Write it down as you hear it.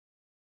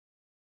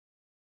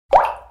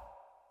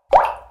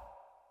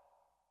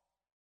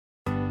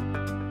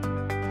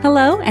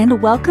Hello,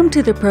 and welcome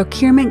to the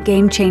Procurement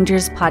Game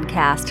Changers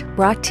podcast,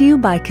 brought to you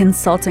by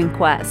Consulting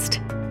Quest.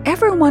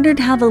 Ever wondered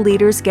how the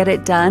leaders get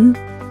it done?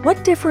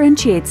 What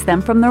differentiates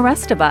them from the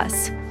rest of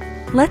us?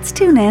 Let's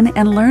tune in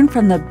and learn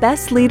from the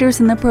best leaders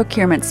in the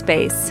procurement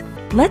space.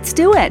 Let's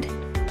do it!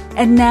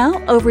 And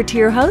now, over to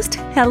your host,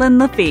 Helen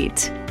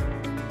Lafitte.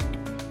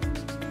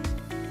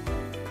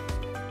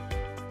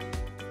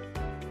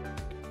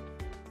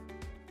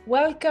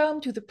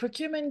 Welcome to the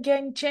Procurement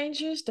Game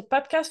Changers, the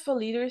podcast for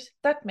leaders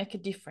that make a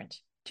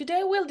difference.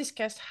 Today we'll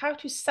discuss how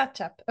to set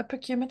up a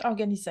procurement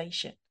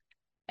organization.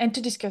 And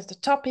to discuss the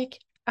topic,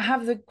 I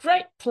have the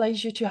great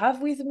pleasure to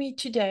have with me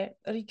today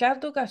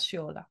Ricardo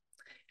Gaxiola.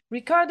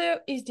 Ricardo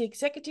is the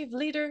executive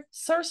leader,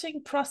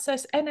 sourcing,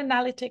 process, and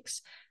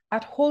analytics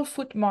at Whole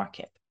Food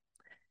Market.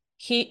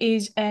 He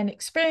is an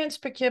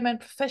experienced procurement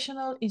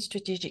professional in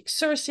strategic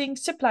sourcing,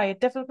 supplier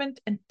development,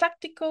 and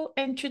tactical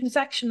and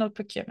transactional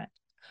procurement,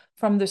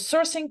 from the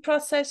sourcing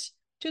process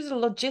to the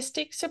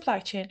logistic supply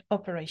chain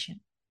operation.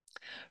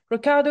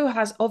 Ricardo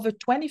has over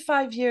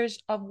 25 years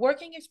of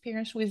working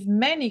experience with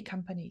many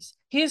companies.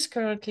 He is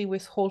currently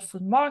with Whole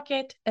Food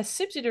Market, a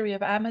subsidiary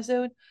of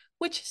Amazon,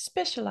 which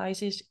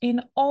specializes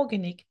in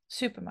organic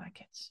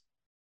supermarkets.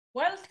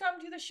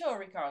 Welcome to the show,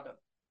 Ricardo.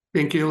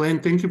 Thank you, Elaine.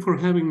 Thank you for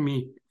having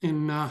me.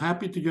 And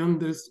happy to join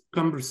this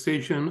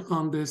conversation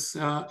on this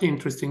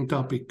interesting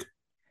topic.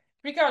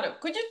 Ricardo,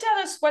 could you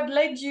tell us what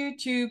led you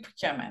to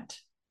procurement?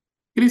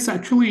 It is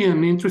actually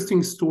an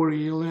interesting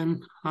story,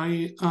 Elaine.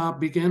 I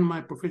began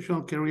my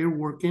professional career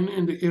working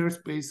in the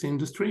aerospace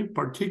industry,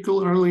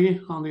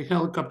 particularly on the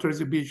helicopters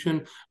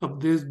division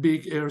of this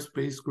big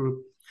aerospace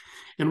group.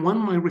 And one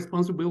of my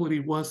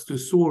responsibility was to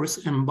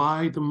source and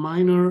buy the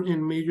minor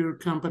and major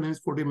components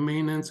for the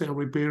maintenance and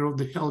repair of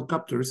the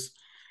helicopters.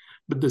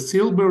 But the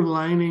silver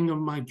lining of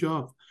my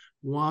job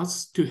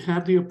was to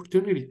have the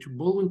opportunity to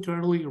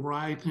voluntarily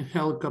ride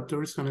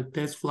helicopters on a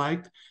test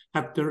flight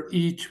after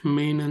each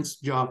maintenance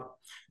job.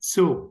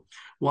 So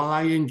while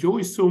I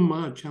enjoy so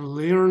much and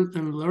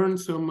learn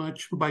so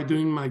much by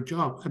doing my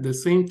job, at the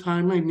same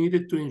time, I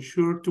needed to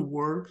ensure to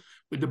work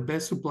with the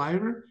best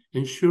supplier,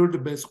 ensure the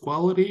best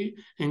quality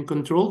and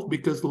controls,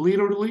 because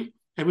literally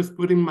I was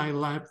putting my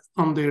life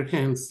on their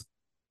hands.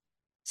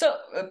 So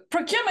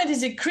procurement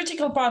is a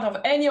critical part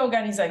of any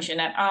organization,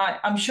 and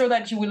I'm sure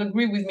that you will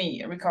agree with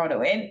me,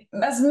 Ricardo. And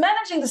as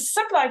managing the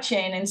supply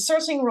chain and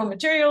sourcing raw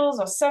materials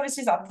or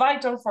services are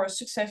vital for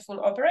successful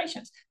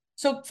operations.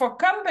 So for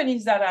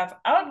companies that have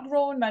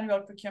outgrown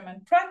manual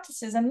procurement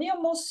practices and need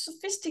a more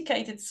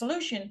sophisticated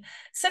solution,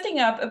 setting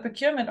up a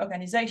procurement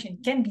organization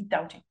can be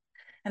daunting.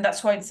 And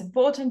that's why it's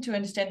important to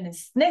understand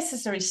this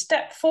necessary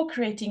step for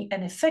creating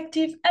an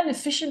effective and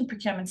efficient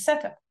procurement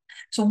setup.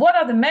 So what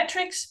are the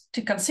metrics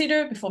to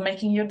consider before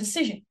making your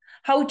decision?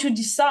 How to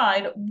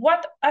decide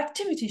what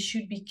activities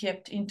should be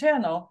kept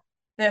internal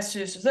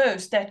versus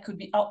those that could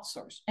be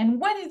outsourced?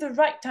 And when is the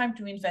right time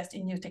to invest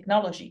in new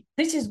technology?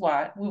 This is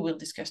what we will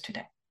discuss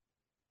today.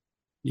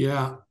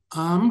 Yeah,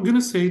 I'm going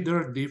to say there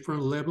are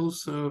different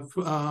levels of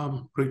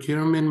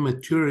procurement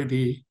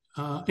maturity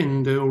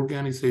in the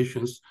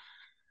organizations.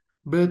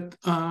 But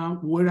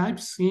what I've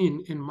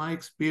seen in my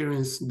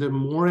experience, the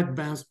more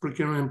advanced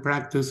procurement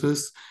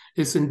practices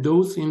is in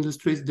those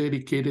industries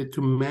dedicated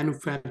to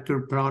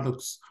manufactured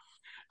products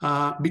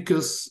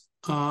because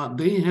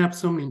they have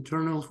some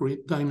internal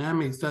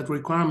dynamics that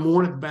require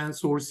more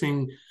advanced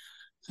sourcing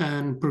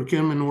and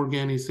procurement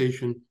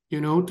organization,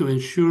 to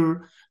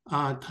ensure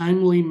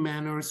timely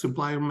manner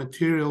supply of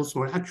materials,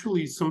 or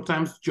actually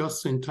sometimes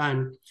just in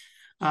time,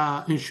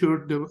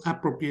 ensure the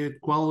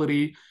appropriate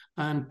quality,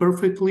 and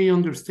perfectly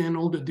understand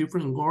all the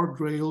different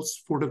guardrails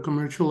for the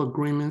commercial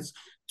agreements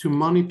to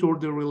monitor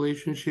the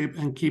relationship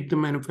and keep the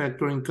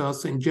manufacturing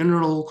costs and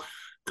general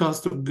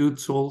cost of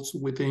goods sold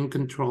within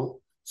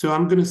control. So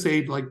I'm going to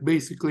say,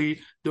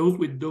 basically those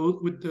with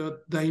the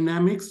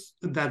dynamics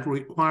that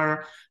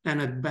require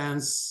an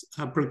advanced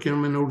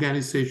procurement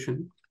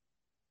organization.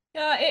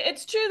 Yeah,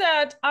 it's true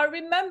that I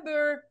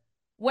remember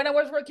when I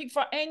was working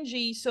for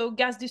Engie, so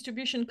gas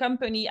distribution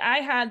company, I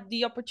had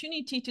the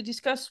opportunity to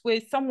discuss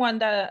with someone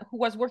who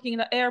was working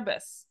in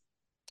Airbus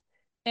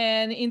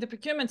and in the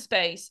procurement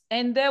space.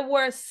 And they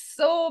were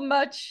so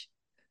much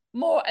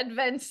more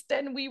advanced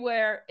than we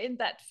were in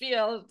that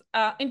field,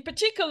 in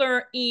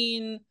particular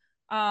in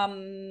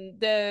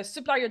the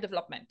supplier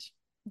development,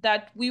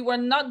 that we were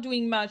not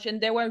doing much,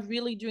 and they were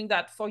really doing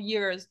that for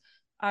years,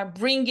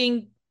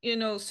 bringing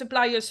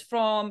suppliers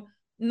from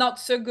not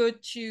so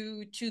good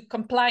to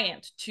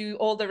compliant to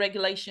all the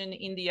regulation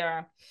in the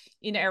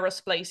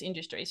aerospace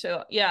industry.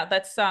 So yeah,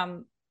 that's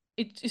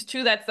it's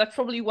true that that's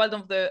probably one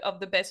of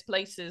the best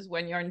places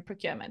when you're in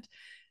procurement.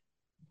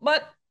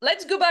 But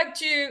let's go back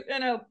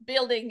to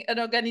building an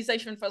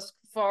organization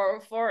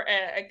for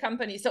a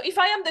company. So if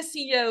I am the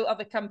CEO of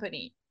a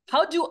company,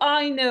 how do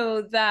I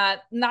know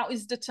that now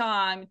is the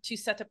time to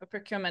set up a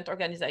procurement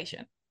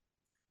organization?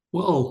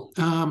 Well,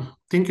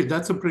 thank you.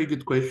 That's a pretty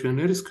good question.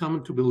 It is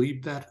common to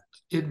believe that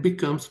it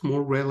becomes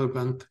more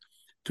relevant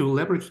to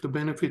leverage the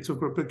benefits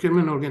of a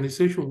procurement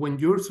organization when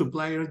your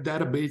supplier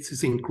database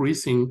is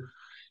increasing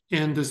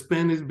and the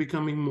spend is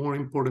becoming more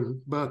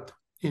important. But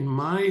in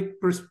my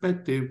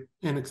perspective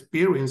and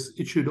experience,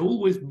 it should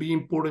always be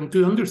important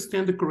to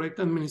understand the correct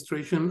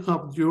administration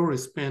of your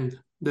spend,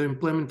 the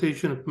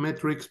implementation of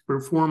metrics,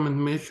 performance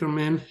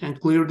measurement, and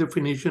clear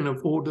definition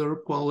of order,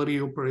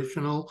 quality,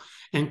 operational,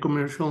 and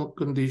commercial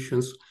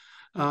conditions.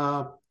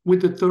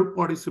 With the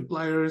third-party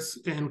suppliers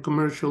and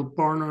commercial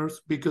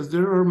partners, because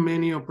there are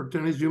many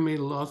opportunities you may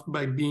lose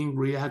by being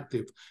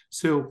reactive.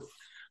 So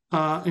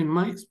in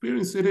my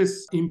experience, it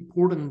is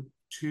important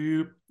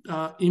to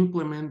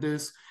implement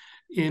this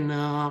in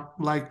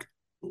like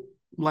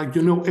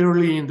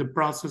early in the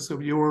process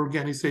of your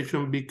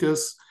organization,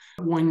 because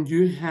when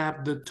you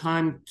have the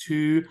time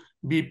to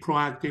be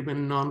proactive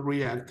and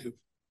non-reactive.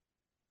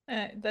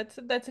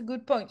 That's a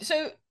good point.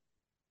 So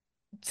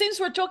since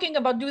we're talking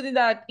about doing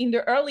that in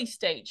the early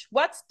stage,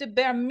 what's the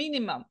bare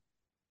minimum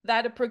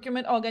that a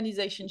procurement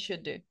organization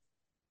should do?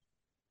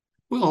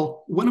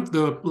 Well, one of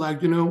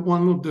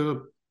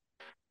the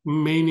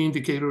main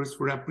indicators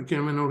for a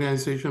procurement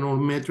organization or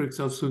metrics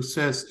of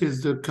success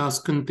is the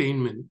cost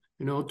containment,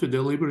 to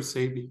deliver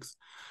savings.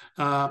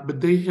 But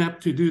they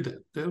have to do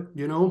that.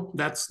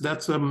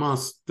 That's a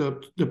must.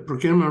 The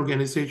procurement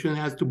organization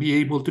has to be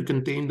able to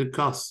contain the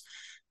costs,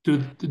 to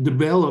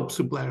develop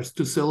suppliers,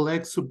 to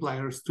select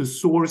suppliers, to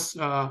source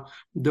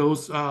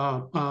those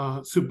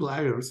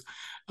suppliers,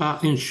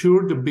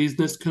 ensure the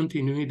business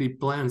continuity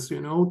plans,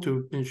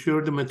 to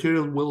ensure the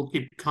material will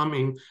keep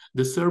coming,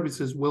 the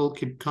services will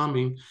keep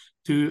coming,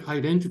 to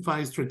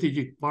identify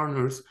strategic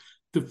partners,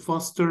 to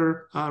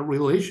foster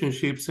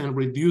relationships and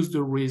reduce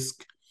the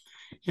risk.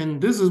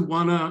 And this is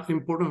one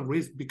important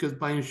risk, because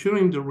by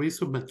ensuring the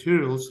risk of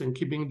materials and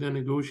keeping the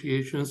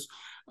negotiations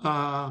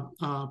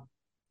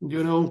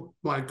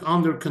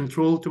under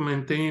control to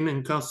maintain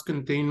and cost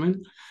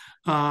containment,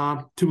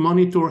 to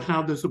monitor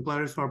how the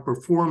suppliers are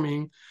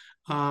performing,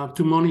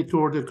 to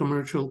monitor the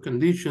commercial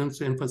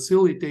conditions and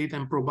facilitate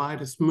and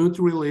provide a smooth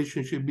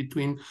relationship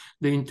between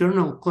the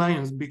internal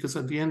clients, because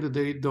at the end of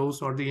the day,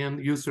 those are the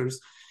end users.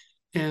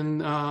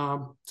 And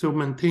so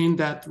maintain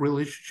that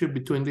relationship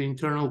between the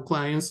internal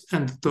clients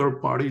and the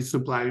third-party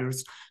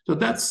suppliers. So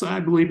that's, I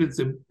believe, it's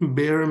a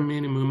bare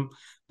minimum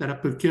that a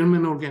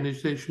procurement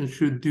organization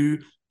should do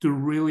to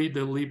really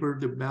deliver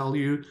the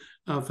value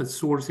of a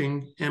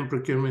sourcing and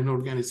procurement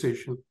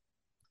organization.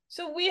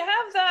 So we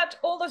have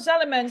all those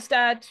elements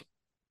that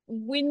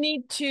we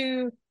need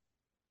to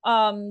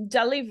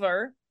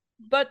deliver,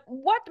 but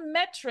what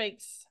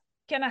metrics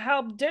can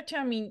help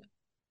determine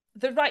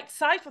the right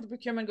size for the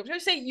procurement group? So you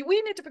say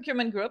we need a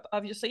procurement group,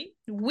 obviously.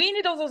 We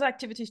need all those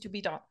activities to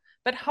be done.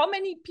 But how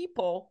many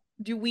people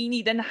do we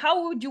need? And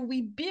how do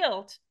we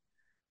build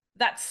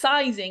that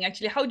sizing?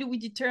 Actually, how do we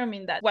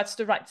determine that? What's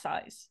the right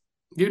size?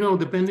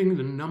 Depending on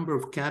the number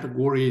of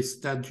categories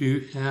that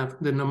you have,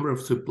 the number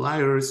of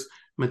suppliers,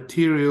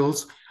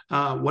 materials,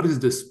 what is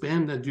the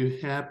spend that you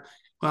have?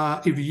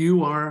 If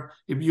you are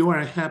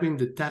having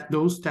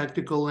those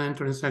tactical and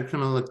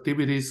transactional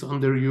activities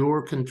under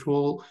your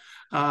control,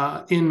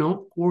 and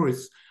of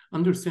course,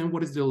 understand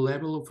what is the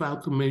level of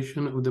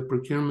automation of the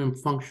procurement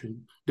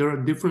function. There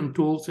are different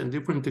tools and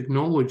different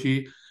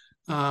technology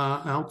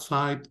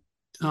outside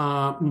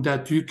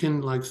that you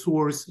can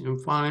source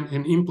and find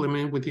and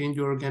implement within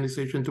your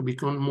organization to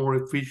become more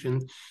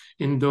efficient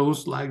in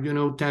those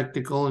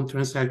tactical and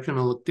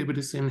transactional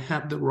activities and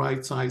have the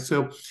right size.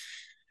 So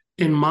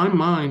in my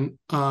mind,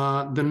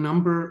 the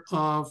number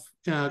of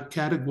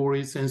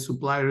categories and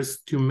suppliers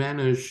to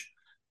manage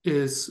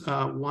is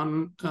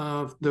one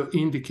of the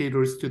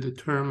indicators to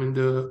determine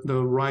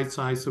the right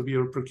size of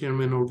your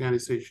procurement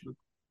organization.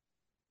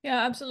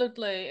 Yeah,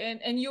 absolutely.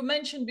 And you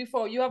mentioned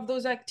before, you have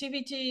those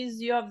activities,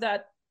 you have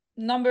that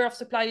number of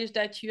suppliers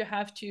that you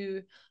have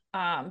to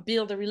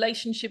build a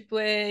relationship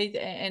with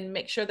and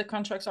make sure the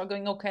contracts are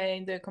going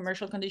okay, the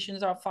commercial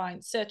conditions are fine,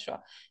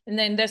 etc. And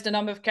then there's the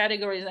number of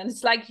categories, and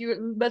it's like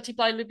you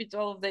multiply a little bit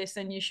all of this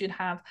and you should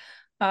have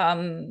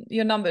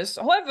your numbers.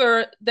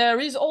 However,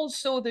 there is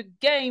also the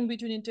game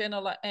between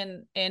internal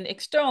and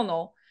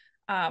external.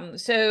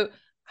 So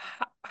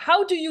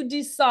how do you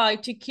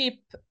decide to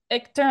keep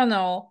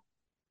external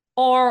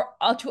or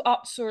to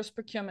outsource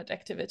procurement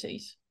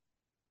activities?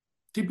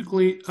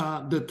 Typically,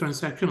 the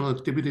transactional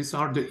activities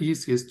are the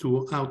easiest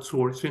to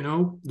outsource.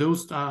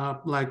 Those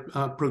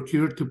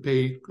procure to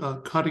pay,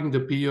 cutting the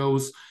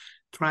POs,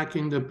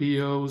 tracking the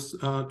POs,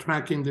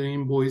 tracking the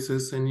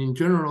invoices, and in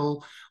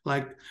general,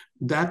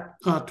 that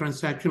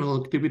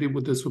transactional activity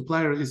with the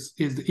supplier is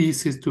the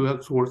easiest to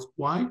outsource.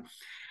 Why?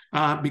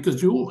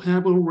 Because you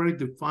have already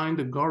defined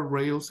the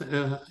guardrails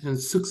and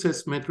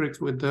success metrics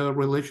with the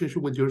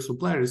relationship with your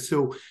suppliers.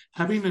 So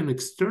having an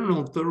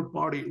external third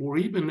party or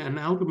even an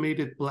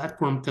automated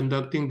platform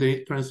conducting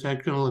the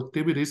transactional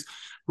activities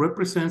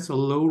represents a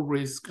low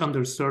risk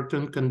under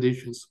certain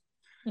conditions.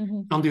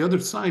 Mm-hmm. On the other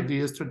side,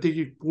 the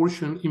strategic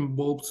portion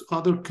involves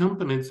other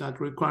components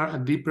that require a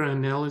deeper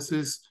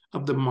analysis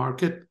of the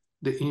market,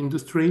 the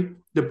industry,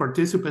 the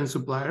participant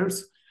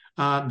suppliers,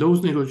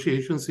 Those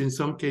negotiations in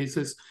some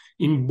cases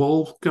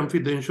involve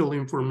confidential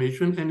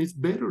information, and it's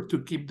better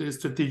to keep the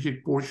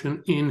strategic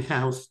portion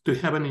in-house, to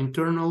have an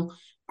internal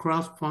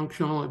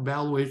cross-functional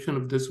evaluation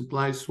of the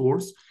supply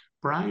source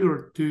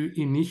prior to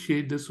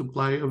initiate the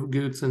supply of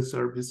goods and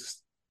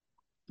services.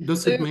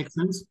 Does it make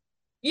sense?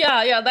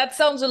 Yeah, that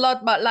sounds a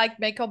lot like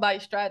make or buy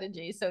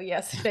strategy. So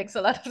yes, it makes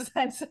a lot of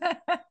sense.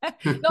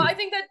 No, I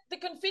think that the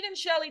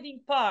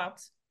confidentiality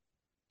part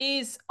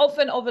is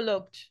often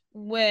overlooked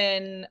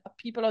when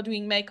people are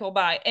doing make or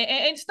buy.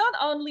 And it's not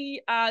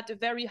only at a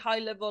very high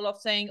level of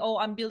saying, oh,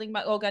 I'm building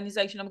my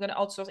organization, I'm going to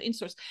outsource,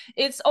 insource.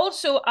 It's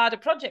also at a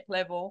project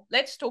level.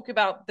 Let's talk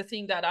about the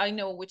thing that I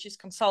know, which is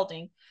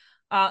consulting.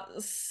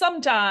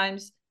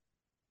 Sometimes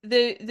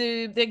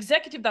the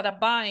executive that are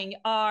buying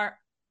are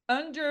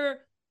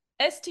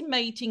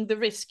underestimating the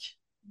risk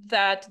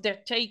that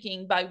they're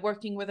taking by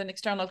working with an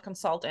external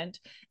consultant,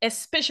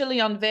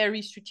 especially on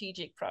very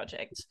strategic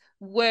projects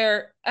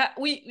where it's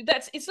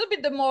a little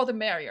bit the more the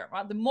merrier,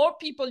 right? The more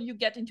people you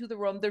get into the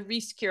room, the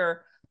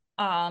riskier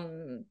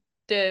on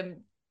the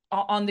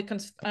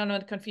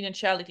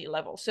confidentiality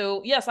level.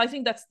 So yes, I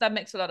think that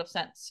makes a lot of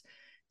sense.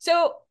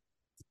 So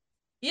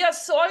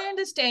yes, so I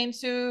understand.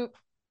 So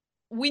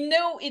we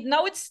know it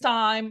now. It's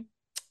time.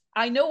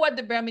 I know what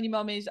the bare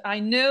minimum is. I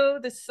know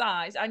the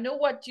size. I know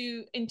what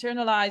to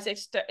internalize,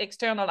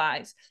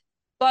 externalize,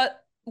 but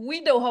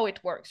we know how it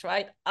works,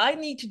 right? I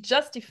need to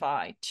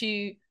justify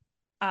to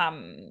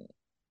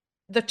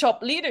the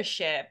top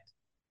leadership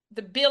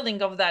the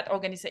building of that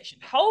organization.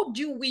 How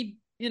do we,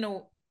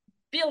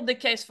 build the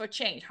case for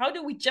change? How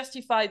do we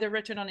justify the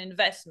return on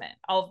investment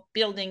of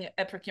building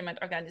a procurement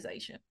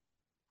organization?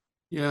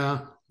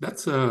 Yeah,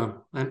 that's an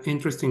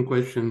interesting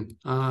question.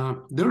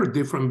 There are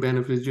different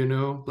benefits,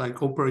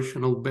 like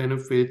operational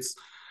benefits,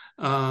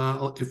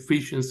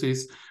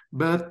 efficiencies,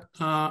 but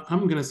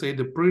I'm going to say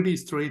the pretty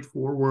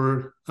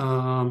straightforward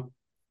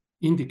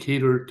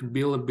indicator to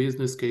build a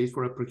business case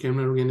for a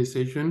procurement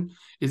organization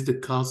is the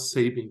cost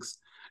savings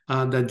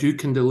that you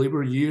can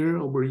deliver year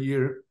over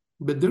year.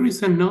 But there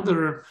is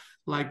another,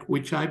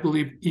 which I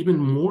believe even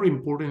more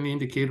important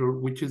indicator,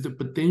 which is the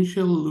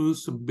potential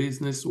loss of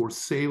business or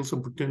sales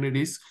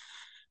opportunities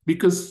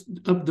because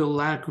of the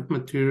lack of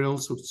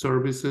materials or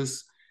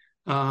services.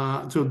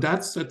 So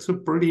that's a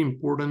pretty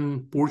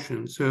important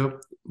portion. So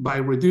by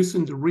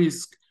reducing the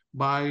risk,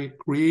 by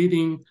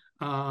creating,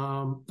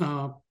 or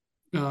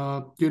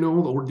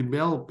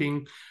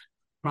developing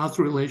trust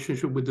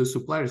relationship with the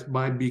suppliers,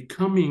 by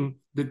becoming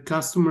the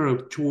customer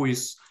of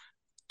choice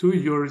to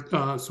your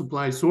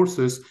supply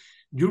sources,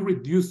 you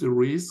reduce the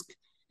risk,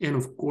 and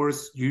of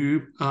course,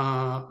 you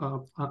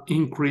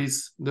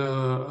increase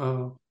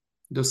the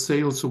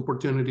sales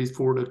opportunities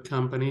for the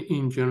company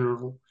in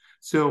general.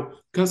 So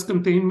cost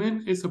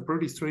containment is a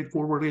pretty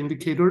straightforward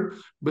indicator,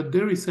 but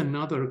there is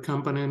another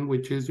component,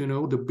 which is,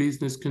 the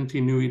business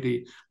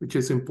continuity, which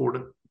is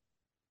important.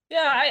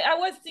 Yeah, I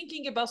was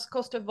thinking about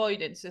cost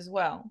avoidance as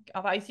well.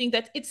 I think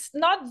that it's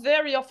not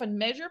very often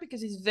measured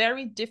because it's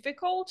very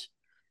difficult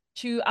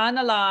to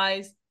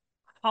analyze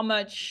how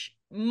much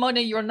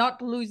money you're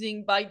not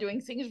losing by doing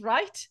things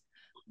right.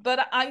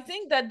 But I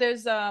think that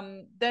there's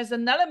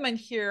an element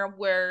here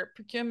where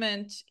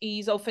procurement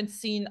is often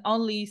seen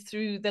only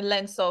through the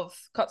lens of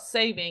cost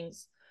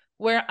savings,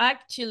 where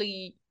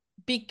actually,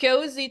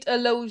 because it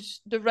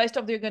allows the rest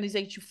of the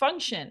organization to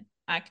function,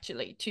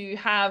 actually, to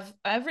have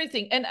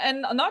everything,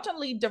 and not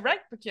only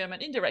direct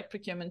procurement, indirect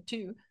procurement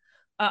too.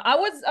 I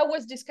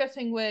was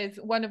discussing with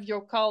one of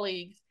your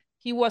colleagues.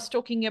 He was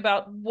talking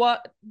about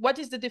what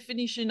is the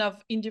definition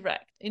of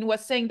indirect, and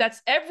was saying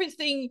that's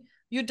everything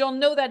you don't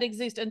know that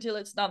exists until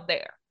it's not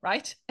there,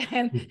 right?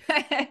 And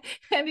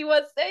and he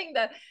was saying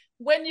that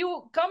when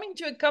you come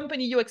into a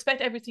company, you expect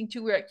everything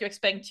to work. You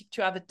expect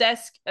to have a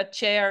desk, a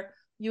chair.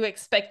 You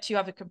expect to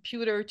have a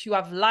computer, to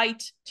have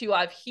light, to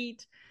have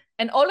heat.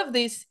 And all of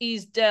this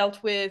is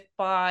dealt with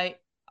by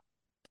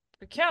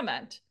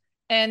procurement.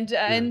 And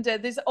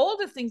there's all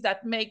the things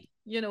that make,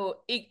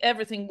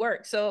 everything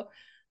work. So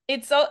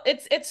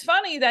it's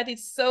funny that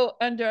it's so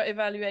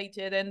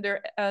under-evaluated,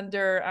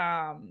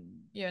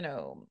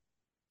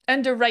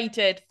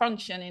 underrated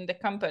function in the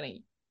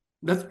company.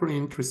 That's pretty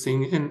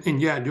interesting.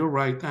 And yeah, you're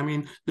right. I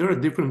mean, there are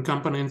different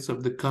components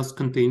of the cost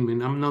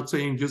containment. I'm not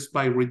saying just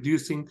by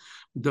reducing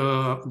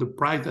the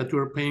price that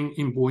you're paying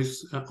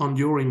on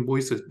your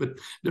invoices, but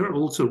there are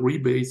also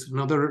rebates and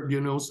other,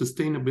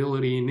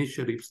 sustainability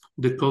initiatives,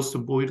 the cost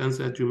avoidance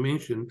that you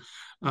mentioned.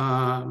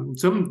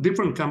 Some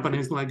different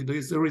companies like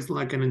this, there is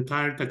like an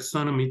entire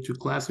taxonomy to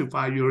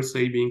classify your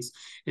savings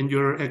and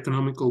your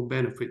economical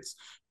benefits.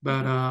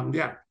 But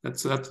yeah,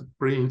 that's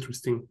pretty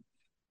interesting.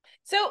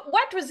 So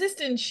what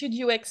resistance should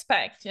you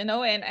expect, and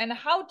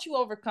how to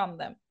overcome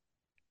them?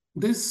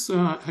 This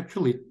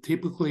actually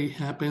typically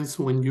happens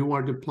when you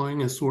are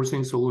deploying a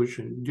sourcing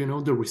solution,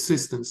 the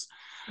resistance,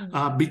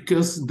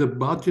 because the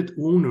budget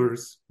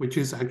owners, which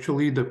is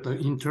actually the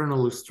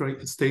internal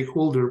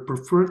stakeholder,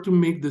 prefer to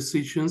make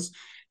decisions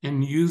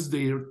and use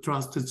their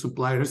trusted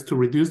suppliers to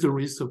reduce the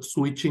risk of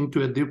switching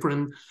to a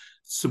different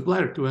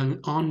supplier, to an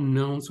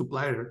unknown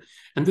supplier.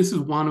 And this is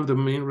one of the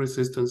main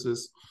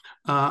resistances.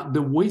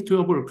 The way to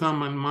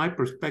overcome, in my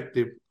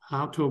perspective,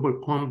 how to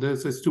overcome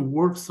this is to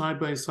work side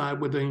by side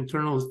with the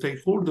internal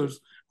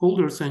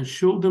stakeholders and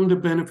show them the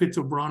benefits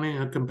of running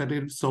a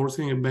competitive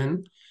sourcing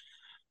event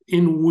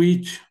in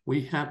which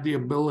we have the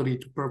ability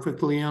to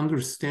perfectly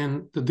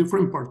understand the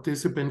different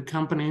participant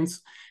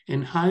companies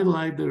and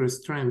highlight their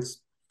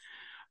strengths,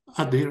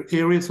 their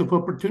areas of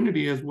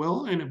opportunity as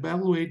well, and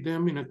evaluate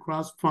them in a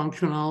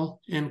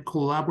cross-functional and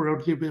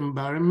collaborative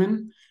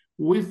environment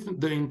with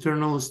the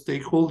internal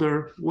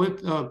stakeholder,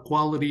 with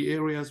quality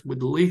areas,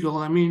 with legal,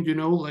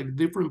 like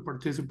different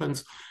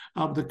participants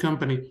of the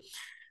company.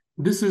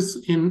 This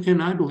is,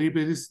 and I believe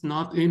it is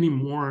not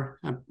anymore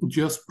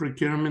just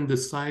procurement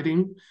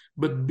deciding,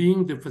 but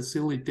being the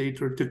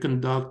facilitator to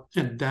conduct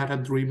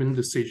data-driven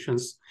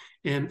decisions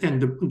and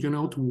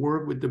to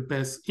work with the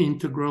best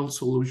integral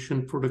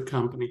solution for the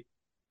company.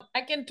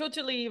 I can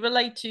totally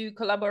relate to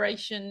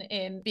collaboration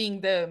in being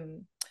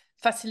the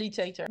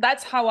facilitator.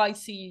 That's how I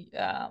see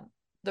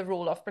the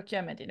role of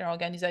procurement in an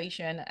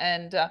organization.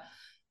 And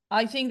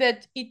I think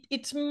that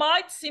it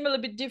might seem a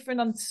little bit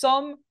different on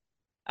some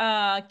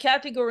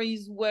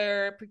categories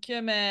where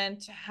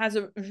procurement has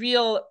a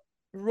real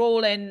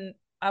role, and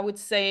I would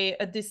say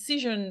a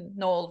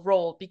decisional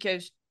role,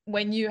 because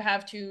when you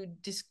have to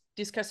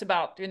discuss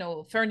about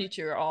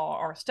furniture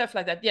or stuff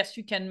like that, yes,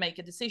 you can make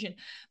a decision.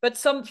 But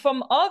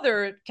from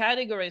other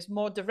categories,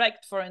 more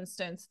direct, for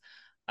instance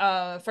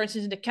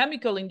in the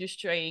chemical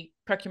industry,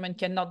 procurement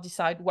cannot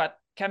decide what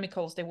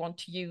chemicals they want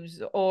to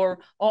use, or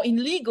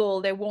in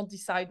legal, they won't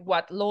decide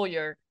what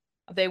lawyer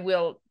they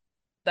will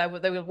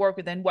work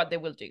with and what they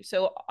will do.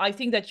 So I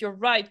think that you're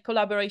right.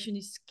 Collaboration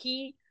is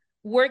key.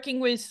 Working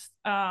with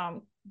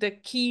the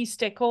key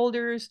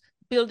stakeholders,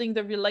 building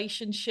the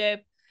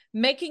relationship,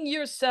 making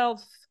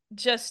yourself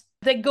just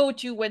they go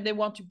to when they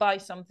want to buy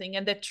something,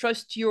 and they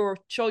trust your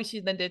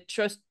choices and they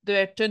trust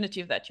the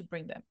alternative that you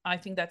bring them. I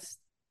think that's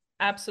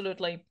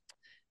absolutely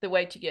the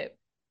way to go.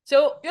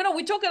 So,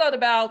 we talk a lot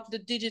about the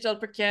digital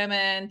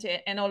procurement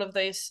and all of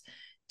this.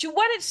 To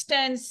what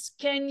extent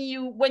can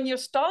you, when you're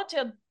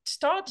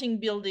starting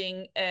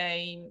building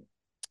a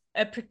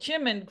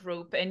procurement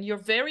group and you're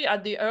very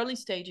at the early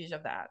stages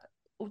of that,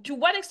 to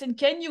what extent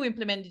can you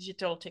implement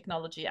digital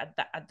technology at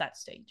that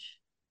stage?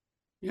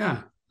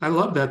 Yeah, I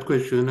love that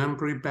question. I'm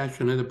pretty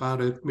passionate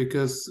about it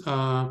because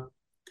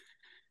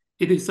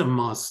it is a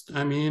must.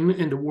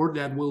 In the world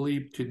that we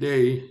live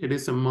today, it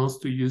is a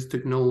must to use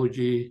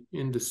technology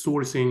in the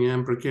sourcing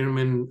and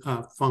procurement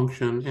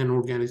function and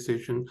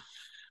organization,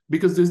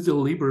 because this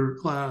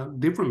delivers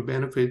different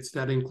benefits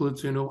that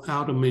includes,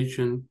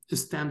 automation,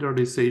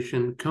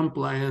 standardization,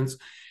 compliance,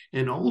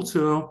 and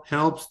also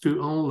helps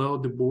to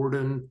unload the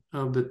burden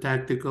of the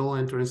tactical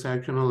and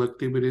transactional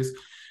activities,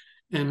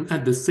 and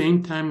at the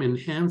same time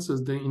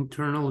enhances the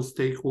internal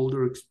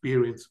stakeholder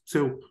experience.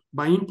 So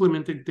by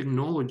implementing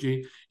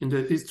technology in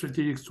the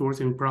strategic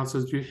sourcing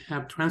process, you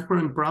have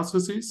transparent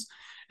processes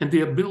and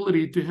the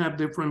ability to have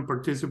different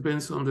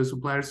participants on the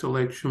supplier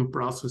selection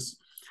process.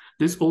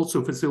 This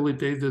also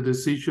facilitates the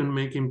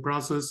decision-making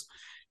process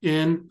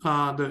and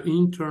the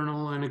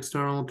internal and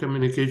external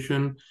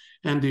communication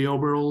and the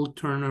overall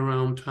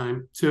turnaround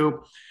time.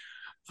 So,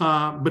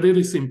 but it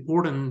is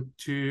important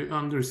to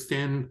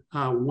understand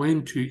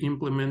when to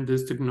implement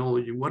this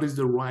technology. What is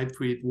the right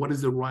fit? What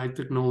is the right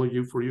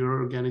technology for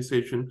your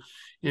organization?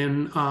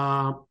 And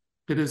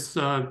it is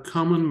a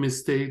common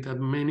mistake that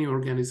many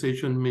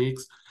organizations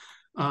makes,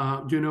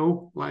 by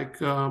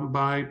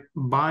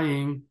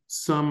buying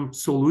some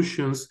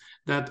solutions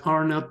that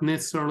are not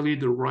necessarily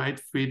the right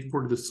fit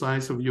for the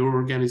size of your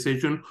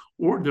organization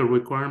or the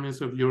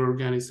requirements of your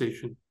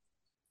organization.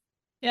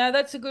 Yeah,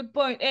 that's a good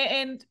point.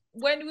 And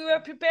when we were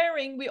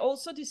preparing, we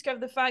also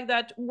discovered the fact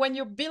that when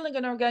you're building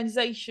an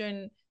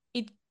organization,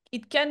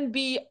 it can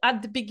be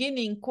at the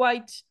beginning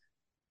quite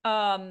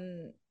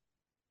everyone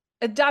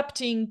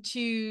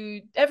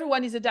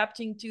is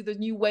adapting to the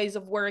new ways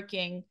of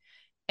working,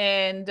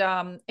 and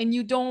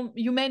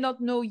you may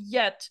not know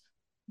yet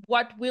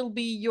what will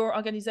be your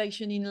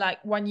organization in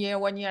like 1 year,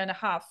 1.5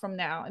 years from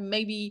now, and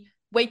maybe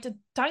wait a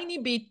tiny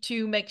bit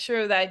to make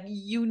sure that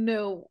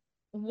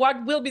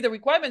what will be the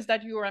requirements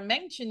that you were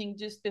mentioning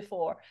just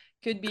before.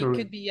 Could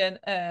be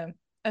a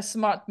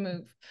smart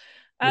move.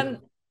 And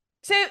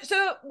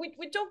so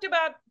we talked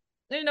about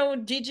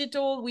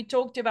digital, we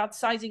talked about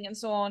sizing and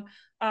so on.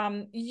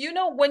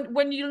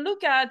 When you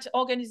look at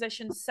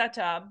organization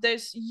setup,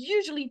 there's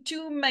usually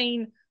two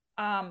main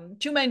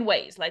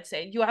ways. Let's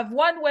say you have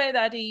one way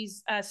that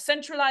is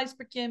centralized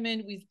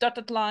procurement with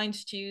dotted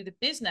lines to the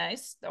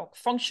business, or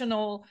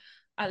functional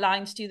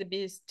lines to the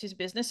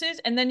businesses,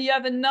 and then you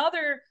have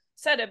another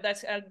setup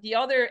that's at the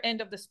other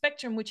end of the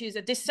spectrum, which is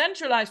a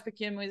decentralized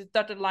procurement with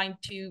dotted line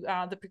to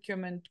the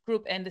procurement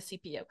group and the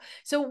CPO.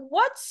 So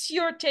what's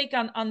your take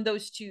on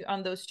those two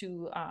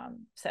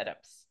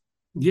setups?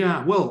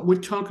 Yeah, well, we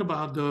talk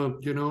about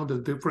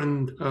the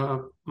different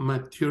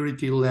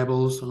maturity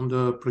levels on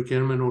the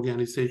procurement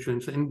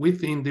organizations and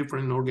within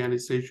different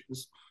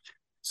organizations.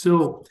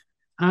 So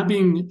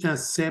having a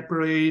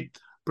separate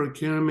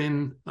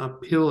procurement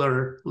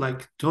pillar,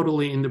 like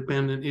totally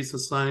independent, is a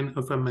sign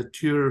of a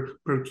mature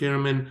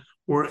procurement,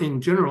 or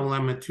in general,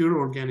 a mature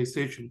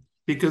organization.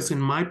 Because in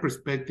my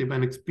perspective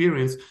and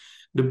experience,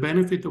 the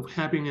benefit of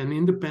having an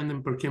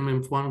independent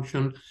procurement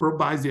function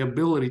provides the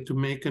ability to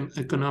make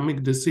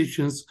economic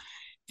decisions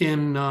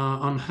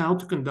on how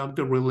to conduct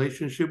a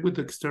relationship with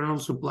external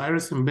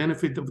suppliers and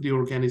benefit of the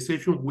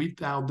organization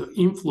without the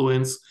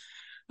influence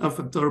of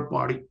a third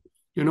party.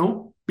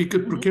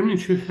 Because procurement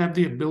should have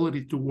the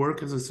ability to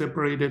work as a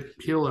separated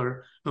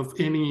pillar of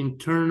any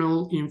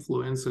internal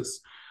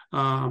influences.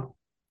 Those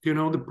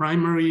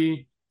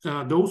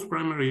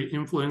primary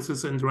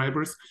influences and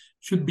drivers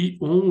should be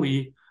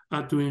only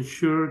to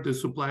ensure the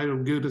supply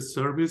of good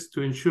service,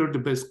 to ensure the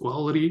best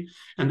quality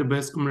and the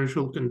best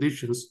commercial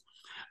conditions.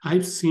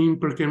 I've seen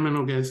procurement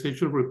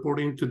organizations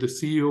reporting to the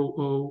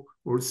COO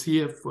or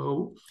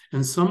CFO,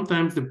 and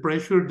sometimes the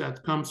pressure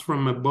that comes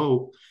from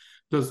above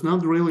does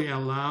not really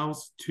allow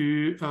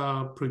to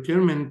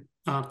procurement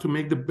to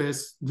make the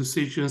best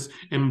decisions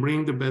and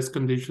bring the best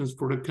conditions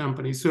for the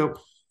company. So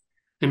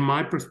in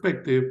my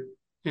perspective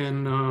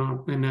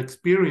and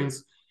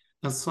experience,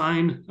 a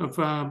sign of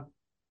a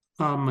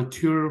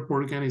mature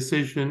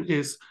organization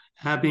is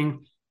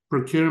having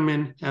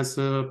procurement as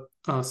a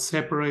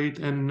separate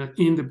and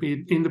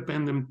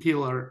independent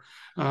pillar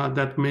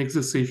that makes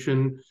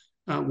decision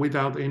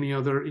without any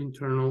other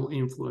internal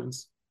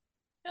influence.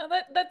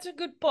 Yeah, that's a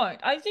good point.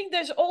 I think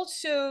there's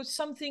also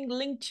something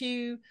linked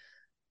to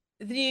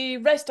the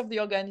rest of the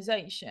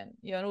organization.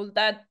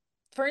 That,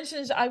 for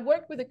instance, I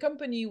worked with a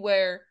company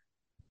where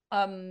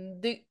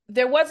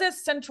there was a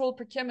central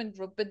procurement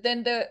group, but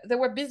then there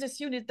were business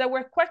units that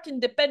were quite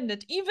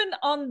independent, even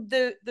on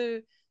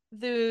the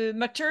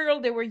material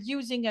they were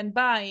using and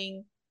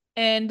buying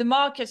and the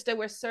markets they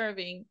were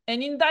serving.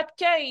 And in that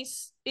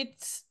case,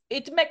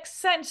 it makes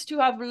sense to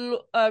have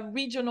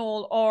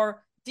regional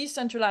or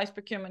decentralized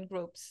procurement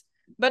groups,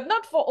 but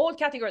not for all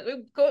categories.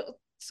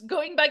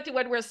 Going back to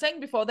what we were saying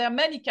before, there are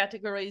many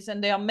categories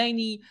and there are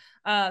many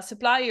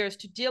suppliers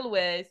to deal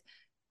with.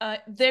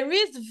 There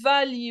is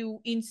value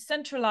in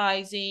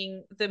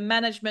centralizing the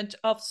management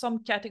of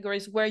some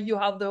categories where you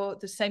have the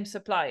same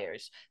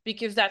suppliers,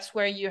 because that's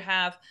where you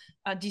have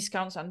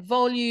discounts on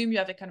volume, you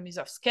have economies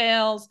of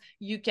scales,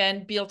 you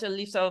can build a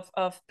list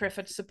of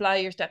preferred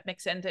suppliers that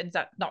makes sense and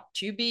that's not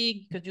too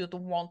big, because you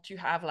don't want to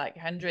have like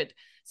 100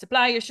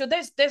 suppliers. So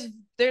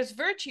there's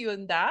virtue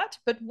in that.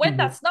 But when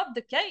that's not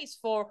the case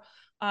for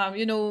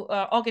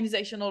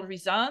organizational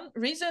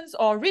reasons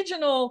or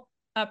regional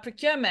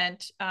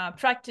procurement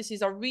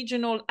practices or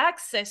regional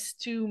access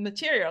to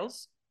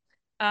materials,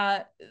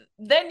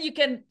 then you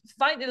can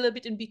find a little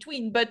bit in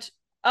between. But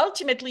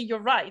ultimately, you're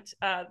right.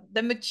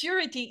 The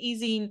maturity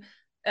is in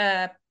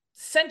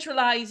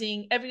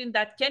centralizing everything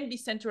that can be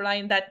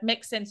centralized and that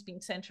makes sense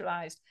being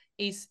centralized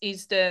is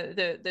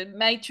the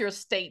mature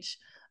stage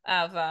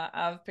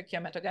of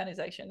procurement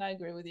organization. I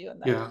agree with you on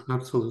that. Yeah,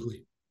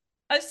 absolutely.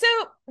 So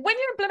when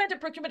you implement a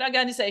procurement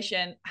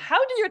organization, how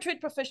do you treat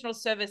professional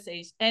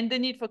services and the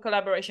need for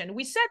collaboration?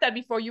 We said that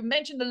before. You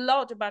mentioned a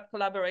lot about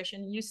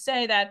collaboration. You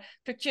say that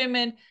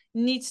procurement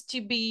needs to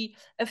be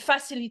a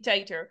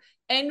facilitator.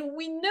 And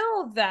we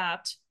know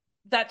that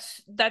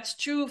that's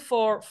true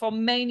for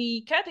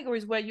many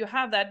categories where you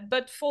have that.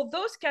 But for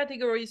those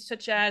categories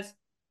such as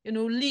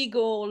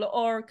legal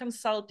or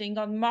consulting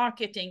or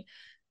marketing,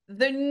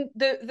 the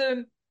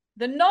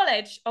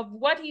knowledge of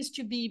what is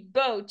to be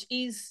bought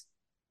is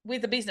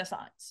with the business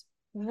lines,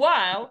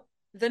 while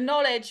the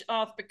knowledge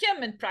of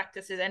procurement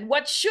practices and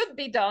what should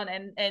be done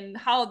and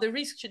how the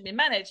risk should be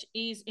managed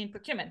is in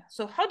procurement.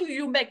 So how do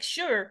you make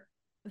sure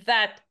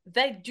that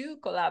they do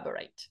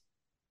collaborate?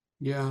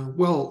 Yeah,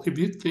 well, if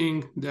you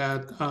think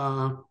that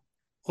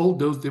all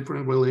those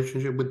different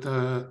relationships with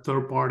the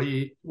third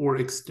party or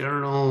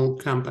external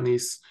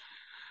companies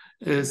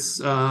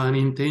is an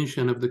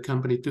intention of the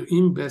company to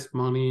invest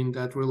money in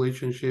that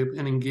relationship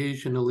and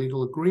engage in a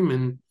legal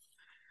agreement,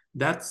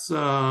 that's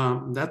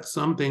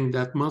something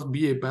that must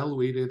be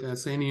evaluated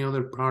as any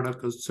other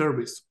product or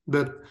service.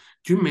 But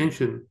you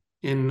mentioned,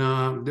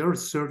 there are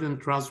certain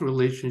trust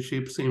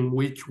relationships in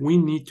which we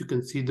need to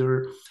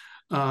consider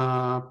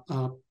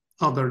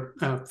other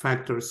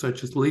factors,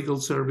 such as legal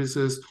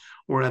services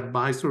or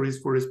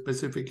advisories for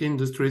specific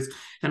industries.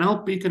 And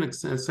I'll pick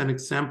as an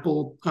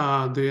example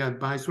the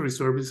advisory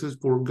services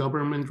for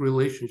government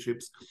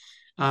relationships.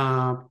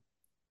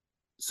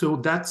 So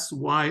that's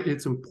why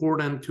it's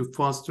important to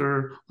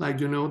foster, the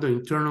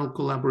internal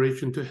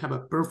collaboration, to have a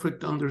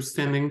perfect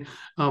understanding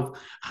of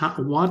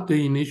what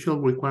the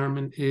initial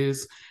requirement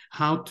is,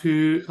 how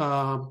to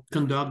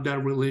conduct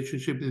that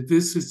relationship. If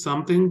this is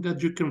something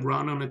that you can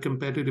run on a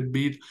competitive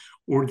bid,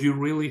 or do you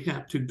really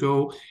have to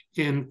go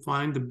and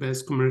find the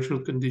best commercial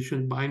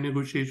condition by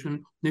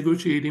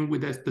negotiating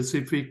with a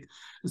specific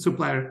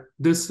supplier?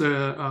 This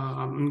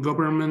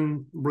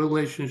government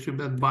relationship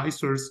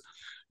advisors,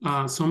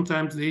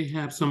 sometimes they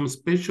have some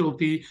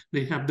specialty,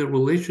 they have the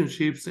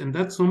relationships, and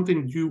that's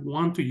something you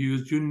want to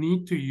use, you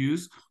need to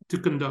use to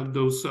conduct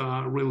those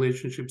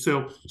relationships.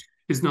 So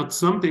it's not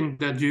something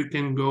that you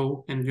can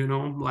go and,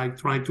 like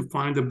try to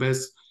find the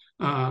best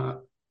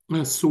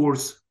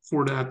source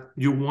for that.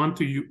 You want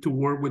to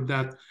work with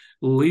that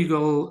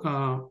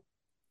legal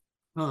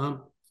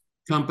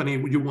company.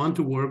 You want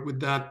to work with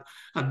that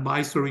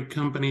advisory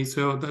company.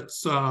 So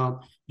that's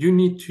you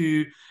need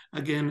to,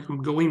 again,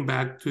 I'm going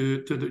back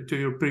to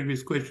your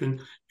previous question.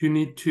 You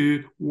need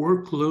to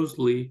work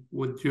closely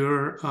with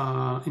your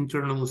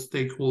internal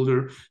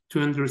stakeholder to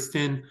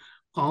understand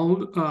all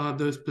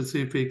the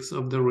specifics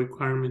of the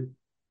requirement.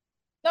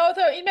 No,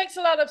 so it makes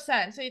a lot of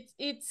sense.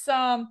 It's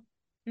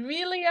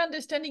really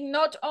understanding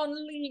not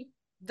only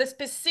the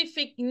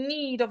specific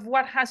need of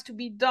what has to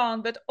be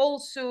done, but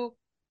also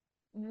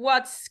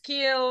what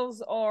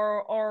skills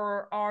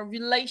or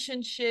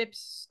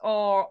relationships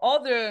or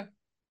other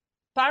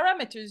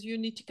parameters you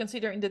need to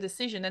consider in the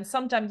decision. And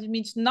sometimes it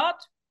means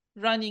not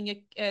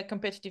running a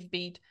competitive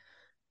bid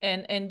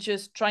and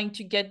just trying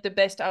to get the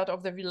best out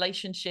of the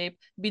relationship,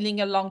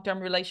 building a long-term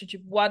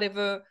relationship,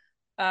 whatever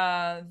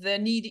the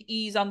need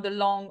is on the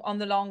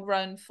long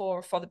run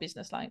for the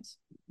business lines.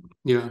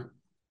 Yeah.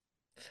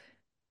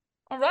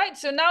 All right,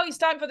 so now it's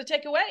time for the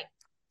takeaway.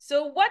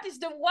 So what is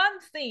the one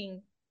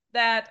thing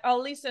that our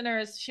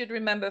listeners should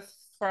remember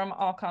from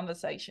our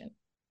conversation?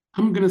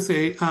 I'm going to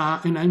say,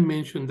 and I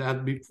mentioned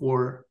that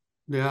before,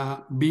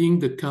 being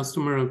the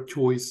customer of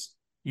choice.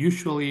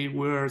 Usually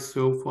we're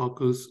so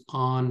focused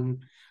on,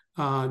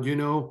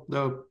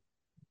 the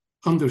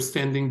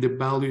understanding the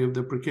value of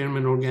the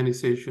procurement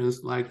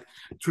organizations, like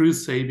through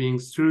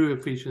savings, through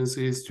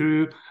efficiencies,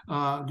 through,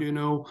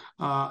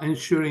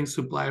 ensuring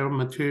supplier of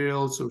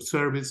materials or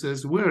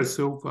services. We're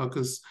so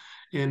focused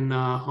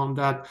on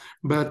that.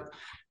 But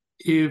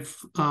if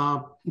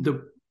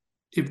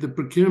the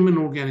procurement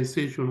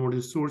organization or the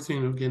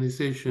sourcing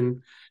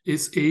organization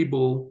is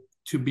able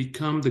to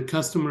become the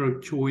customer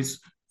of choice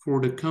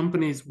for the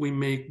companies we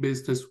make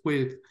business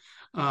with,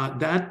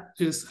 that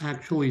is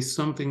actually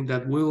something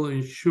that will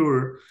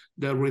ensure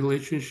the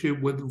relationship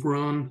would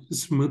run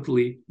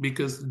smoothly,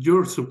 because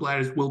your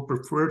suppliers will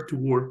prefer to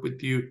work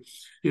with you.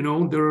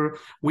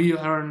 We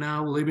are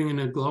now living in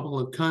a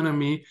global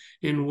economy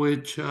in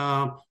which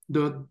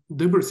the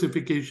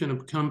diversification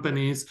of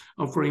companies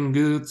offering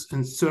goods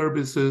and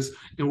services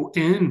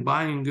and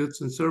buying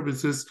goods and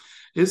services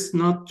is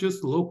not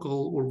just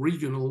local or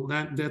regional.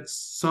 That's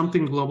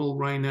something global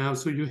right now.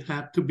 So you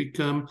have to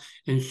become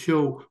and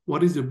show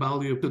what is the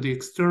value to the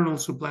external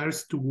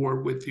suppliers to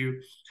work with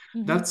you.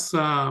 Mm-hmm. That's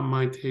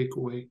my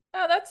takeaway.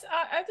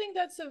 I think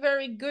that's a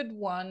very good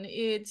one.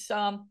 It's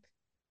I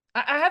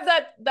have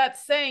that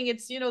saying,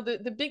 it's,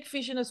 the big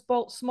fish in a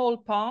small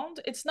pond.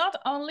 It's not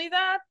only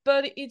that,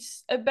 but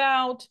it's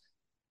about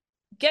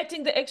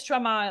getting the extra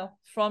mile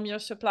from your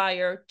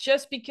supplier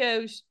just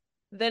because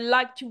they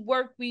like to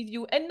work with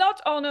you, and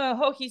not on a,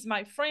 oh, he's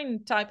my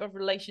friend type of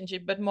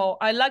relationship, but more,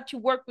 I like to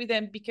work with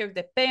them because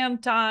they pay on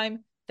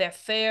time, they're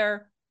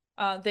fair,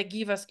 they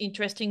give us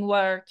interesting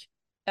work,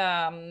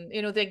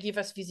 they give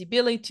us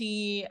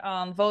visibility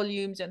on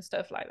volumes and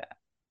stuff like that.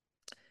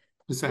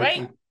 Exactly.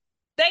 Great.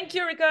 Thank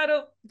you,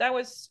 Ricardo. That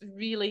was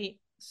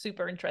really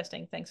super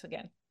interesting. Thanks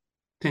again.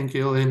 Thank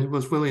you, Ellen. It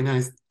was really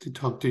nice to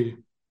talk to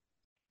you.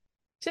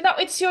 So now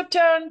it's your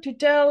turn to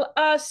tell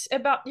us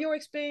about your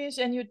experience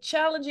and your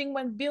challenging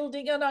when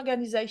building an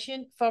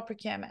organization for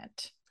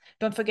procurement.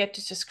 Don't forget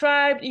to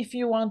subscribe if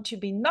you want to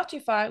be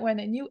notified when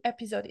a new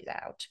episode is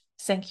out.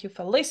 Thank you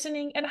for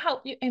listening, and I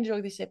hope you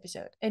enjoy this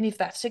episode. And if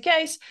that's the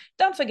case,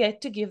 don't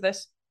forget to give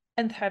us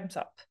a thumbs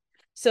up.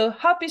 So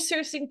happy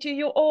sourcing to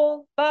you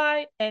all.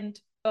 Bye and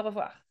au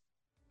revoir.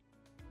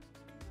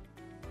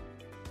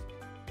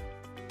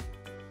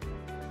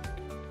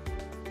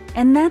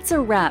 And that's a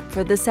wrap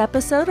for this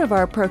episode of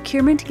our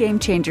Procurement Game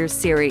Changers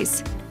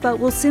series. But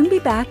we'll soon be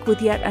back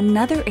with yet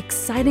another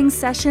exciting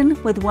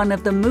session with one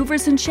of the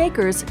movers and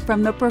shakers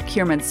from the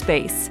procurement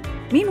space.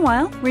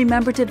 Meanwhile,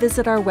 remember to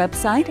visit our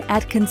website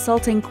at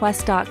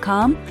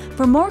consultingquest.com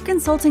for more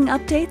consulting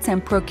updates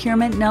and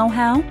procurement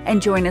know-how, and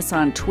join us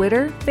on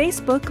Twitter,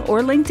 Facebook,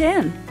 or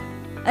LinkedIn.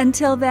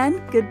 Until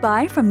then,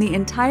 goodbye from the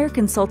entire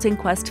Consulting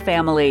Quest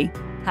family.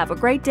 Have a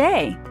great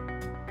day.